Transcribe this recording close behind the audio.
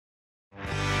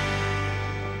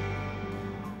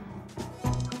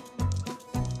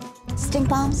stink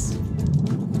bombs?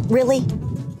 Really?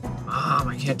 Mom,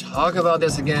 I can't talk about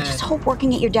this again. Just hope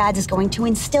working at your dad's is going to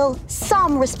instill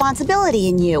some responsibility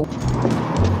in you.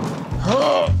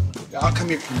 Come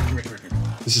here.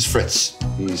 This is Fritz.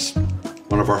 He's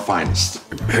one of our finest.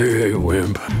 Hey,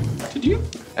 wimp. Did you?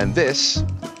 And this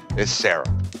is Sarah.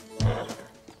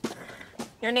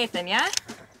 You're Nathan, yeah?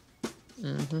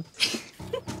 Mm-hmm.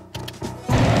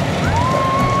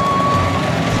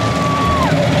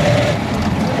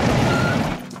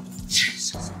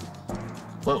 Jesus.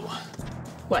 Whoa.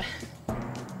 What?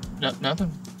 No,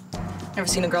 nothing. Ever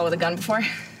seen a girl with a gun before?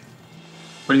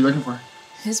 What are you looking for?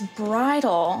 His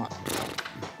bridle.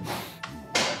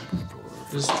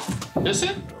 Is this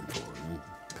it?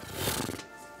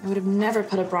 I would have never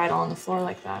put a bridle on the floor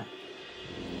like that.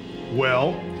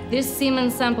 Well? This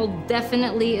semen sample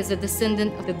definitely is a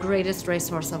descendant of the greatest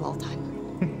racehorse of all time.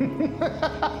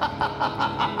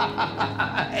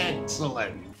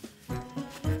 Excellent.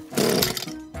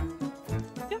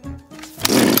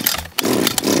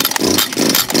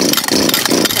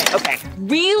 Okay,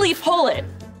 really pull it.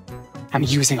 I'm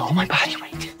using all my body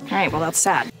weight. All right, well, that's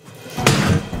sad.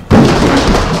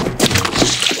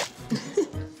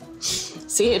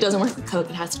 See, it doesn't work with Coke.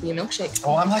 It has to be a milkshake.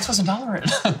 Oh, I'm lactose intolerant.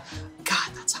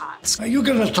 God, that's hot. Are you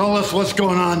gonna tell us what's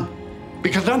going on?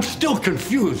 Because I'm still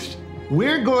confused.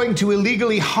 We're going to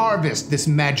illegally harvest this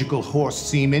magical horse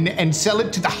semen and sell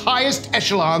it to the highest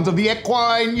echelons of the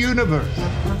equine universe.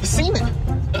 The semen.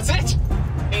 That's it.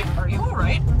 Hey, are you all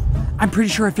right? I'm pretty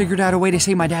sure I figured out a way to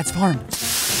save my dad's farm.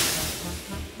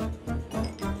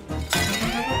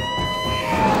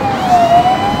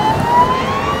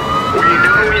 We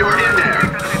know you're in there.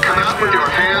 Come out with your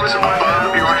hands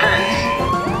above your heads.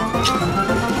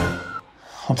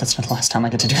 Hope that's not the last time I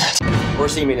get to do that.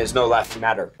 Horse semen is no laughing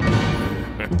matter.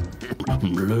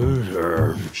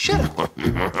 Loser. Shut up.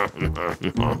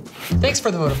 Thanks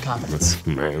for the vote of confidence.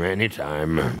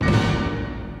 Anytime.